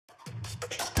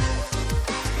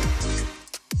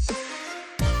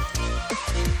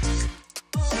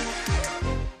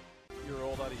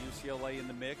play in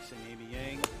the mix, and Amy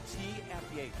Yang, tee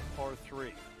at the 8th, par 3.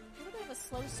 A little bit of a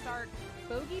slow start.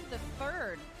 Bogeyed the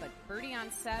 3rd, but birdie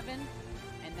on 7,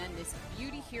 and then this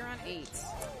beauty here on 8.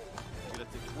 Get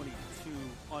up to 22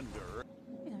 under.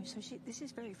 You know, so this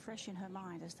is very fresh in her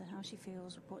mind as to how she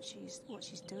feels, what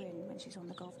she's doing when she's on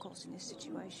the golf course in this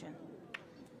situation.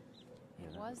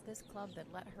 It was this club that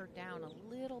let her down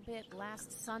a little bit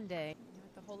last Sunday.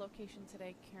 At the whole location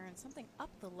today, Karen, something up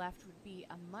the left would be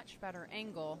a much better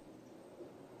angle.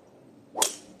 And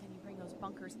then you bring those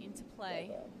bunkers into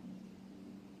play.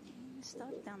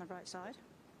 Start down the right side.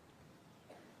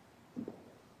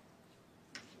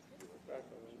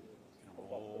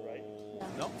 Oh,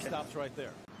 nope, stops right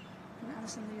there. And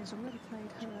Alison Lee has already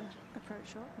played her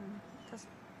approach shot, and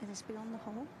it is beyond the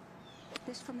hole.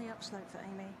 This from the upslope for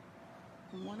Amy.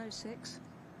 106.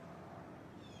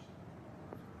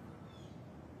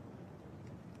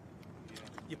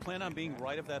 You plan on being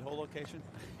right of that whole location?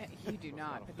 You do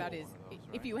not, but that is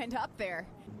if you end up there.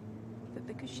 But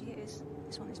because she is,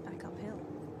 this one is back uphill.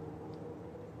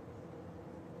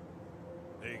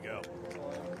 There you go.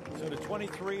 So to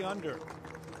 23 under.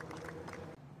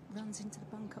 Runs into the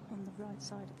bunker on the right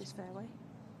side of this fairway.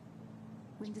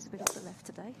 Wind is a bit off the left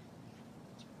today.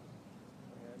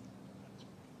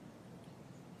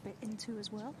 Bit into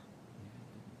as well.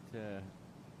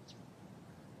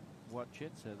 Watch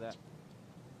it, so that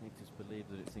makes us believe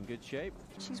that it's in good shape.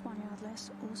 She's 1 yard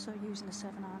less, also using a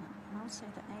 7-iron. And I would say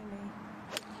that Amy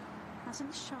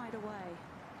hasn't shied away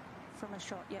from a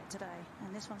shot yet today,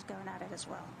 and this one's going at it as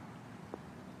well.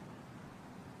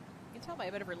 You can tell by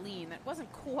a bit of her lean that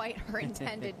wasn't quite her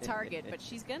intended target, but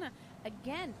she's gonna,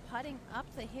 again, putting up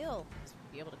the hill,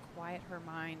 be able to quiet her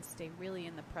mind, stay really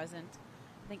in the present.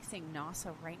 I think seeing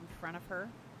Nasa right in front of her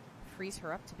frees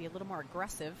her up to be a little more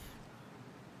aggressive.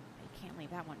 You can't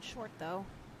leave that one short, though.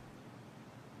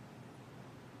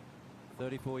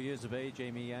 34 years of age,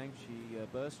 Amy Yang. She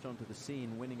burst onto the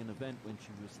scene winning an event when she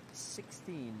was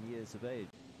 16 years of age.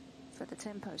 For the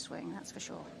tempo swing, that's for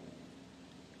sure.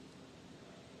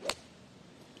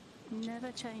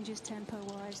 Never changes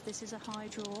tempo-wise. This is a high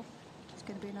draw. It's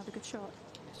going to be another good shot.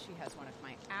 She has one of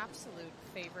my absolute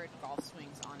favorite golf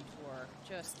swings on tour.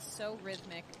 Just so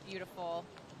rhythmic, beautiful.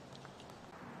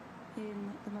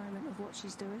 In the moment of what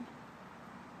she's doing.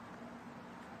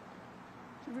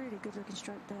 Really good looking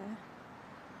stroke there.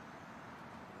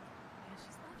 Yeah,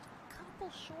 she's left a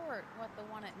couple short. What, the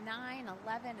one at 9,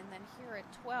 11, and then here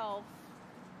at 12.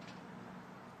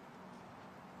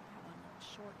 That one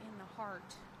short in the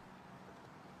heart.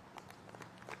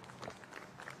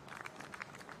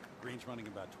 Green's running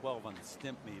about 12 on the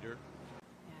stimp meter.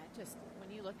 Yeah, just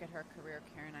when you look at her career,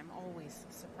 Karen, I'm always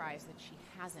surprised that she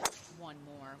hasn't won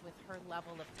more with her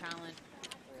level of talent.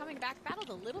 Coming back, battled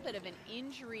a little bit of an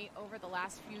injury over the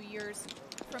last few years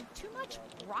from too much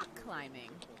rock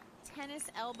climbing. Tennis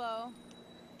elbow,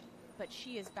 but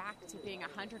she is back to being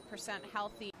 100%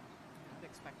 healthy. I would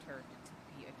expect her to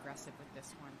be aggressive with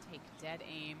this one. Take dead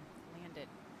aim, land it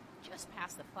just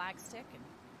past the flagstick, and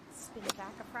spin it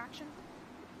back a fraction.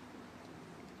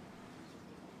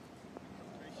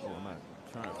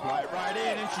 Trying to fly it right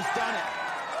in, and she's done it.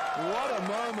 What a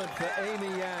moment for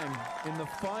Amy Yang in the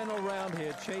final round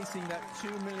here, chasing that $2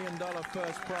 million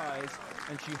first prize,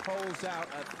 and she holds out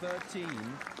at 13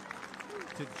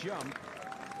 to jump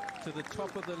to the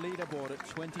top of the leaderboard at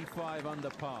 25 under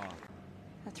par.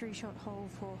 A 3-shot hole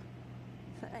for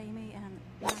Amy and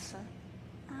Nasa.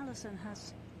 Alison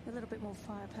has a little bit more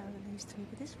firepower than these two,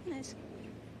 but this one is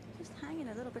just hanging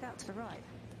a little bit out to the right.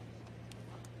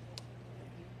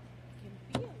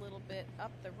 Be a little bit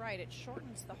up the right. It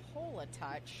shortens the hole a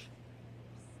touch.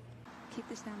 Keep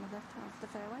this down the left half of the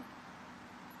fairway.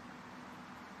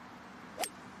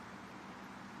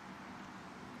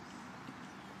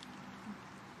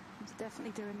 He's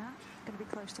definitely doing that. Going to be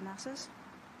close to Nasa's.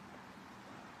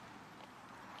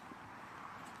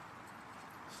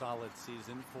 Solid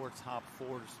season. 4 top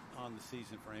 4s on the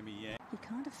season for Amy Yang. You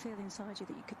kind of feel inside you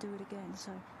that you could do it again,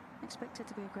 so expect her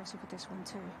to be aggressive with this one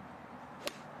too.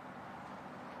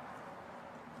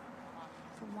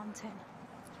 From 110.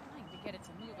 Trying to get it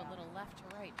to move a little left to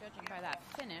right, judging by that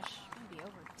finish. Maybe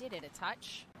overdid it a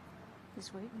touch.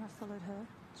 This week, when I've followed her,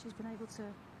 she's been able to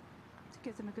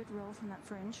give them a good roll from that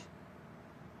fringe.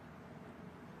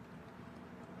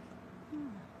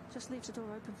 Just leaves the door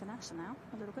open for Nasa now,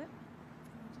 a little bit.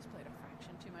 Just played a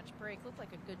fraction too much break. Looked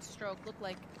like a good stroke. Looked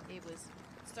like it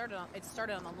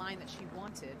started on the line that she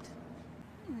wanted.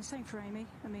 And the same for Amy.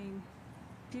 I mean,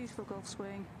 beautiful golf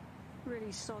swing.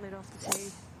 Really solid off the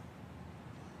tee.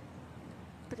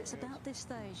 But it's about this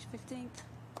stage, 15th,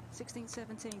 16th,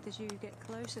 17th, as you get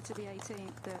closer to the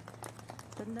 18th, that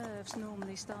the nerves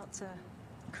normally start to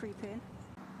creep in.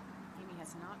 Amy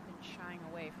has not been shying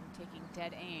away from taking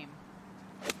dead aim.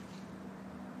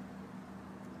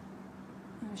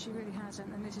 No, she really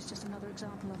hasn't, and this is just another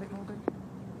example of it, Morgan.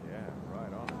 Yeah,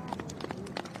 right on.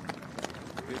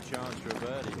 Good chance for a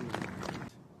birdie. If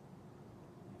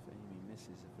Amy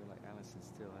misses, I feel like Alison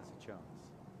still has a chance.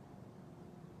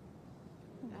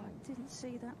 Oh, I didn't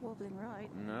see that wobbling right.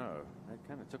 No, that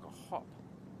kind of took a hop.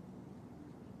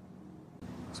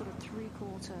 Sort of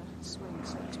three-quarter swing,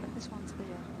 so I expect this one to be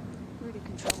a really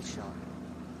controlled shot.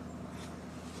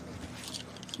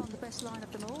 On the best line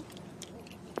of them all.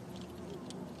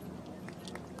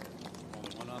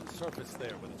 Only one on the surface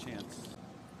there with a chance.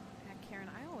 Karen,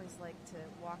 I always like to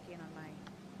walk in on my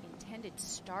intended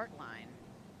start line,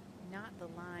 not the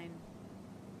line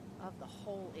of the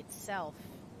hole itself.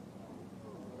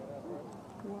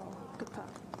 Wow, good putt.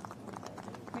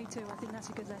 Me too. I think that's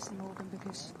a good lesson, Morgan,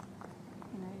 because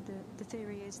you know the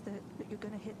theory is that you're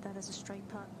going to hit that as a straight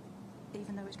putt,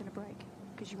 even though it's going to break,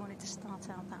 because you want it to start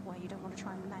out that way. You don't want to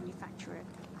try and manufacture it.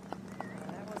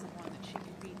 That wasn't one that she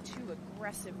could be too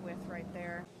aggressive with right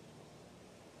there.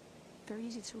 Very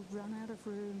easy to run out of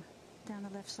room down the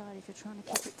left side if you're trying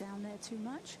to keep it down there too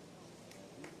much.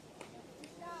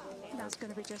 That's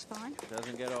going to be just fine.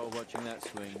 Doesn't get old watching that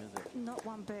swing, does it? Not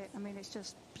one bit. I mean, it's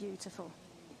just beautiful.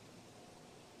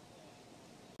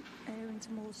 Airing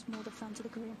towards more the front of the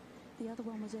green. The other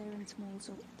one was airing towards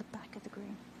the back of the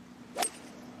green.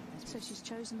 So she's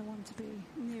chosen the one to be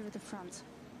nearer the front.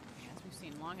 As we've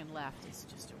seen, long and left is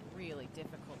just a really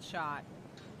difficult shot.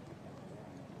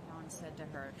 Dawn said to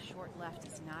her, short left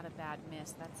is not a bad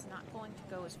miss. That's not going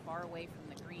to go as far away from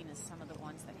the green as some of the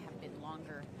ones that have been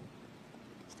longer.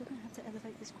 Still going to have to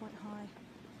elevate this quite high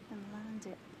and land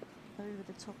it over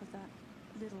the top of that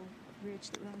little ridge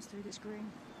that runs through this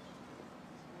green.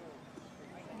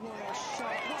 What a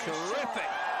shot! What a Terrific!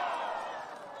 shot.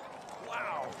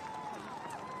 Wow!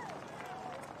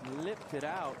 Lipped it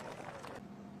out.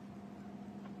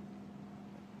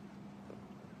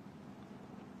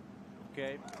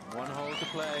 Okay, one hole to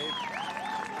play.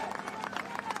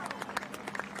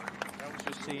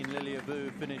 Just seen Lilia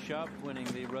Vu finish up, winning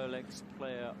the Rolex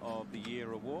Player of the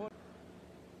Year award.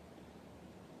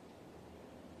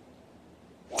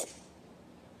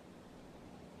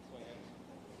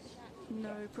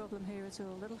 No problem here at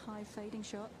all. Little high fading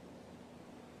shot.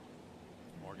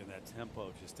 Morgan, that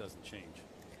tempo just doesn't change.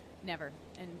 Never.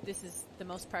 And this is the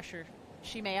most pressure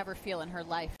she may ever feel in her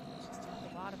life. She's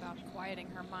talked a lot about quieting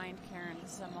her mind, Karen.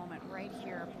 This is a moment right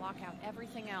here. Block out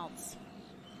everything else.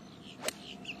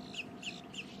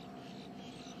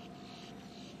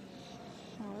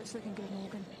 Oh, it's looking good,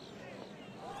 Morgan.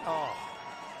 Oh,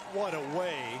 what a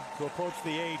way to approach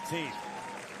the 18th.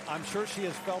 I'm sure she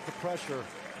has felt the pressure.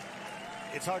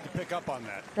 It's hard to pick up on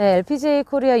that. 네, LPGA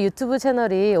코리아 유튜브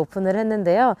채널이 오픈을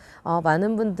했는데요.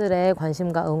 많은 분들의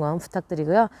관심과 응원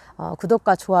부탁드리고요.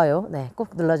 구독과 좋아요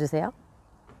꼭 눌러주세요.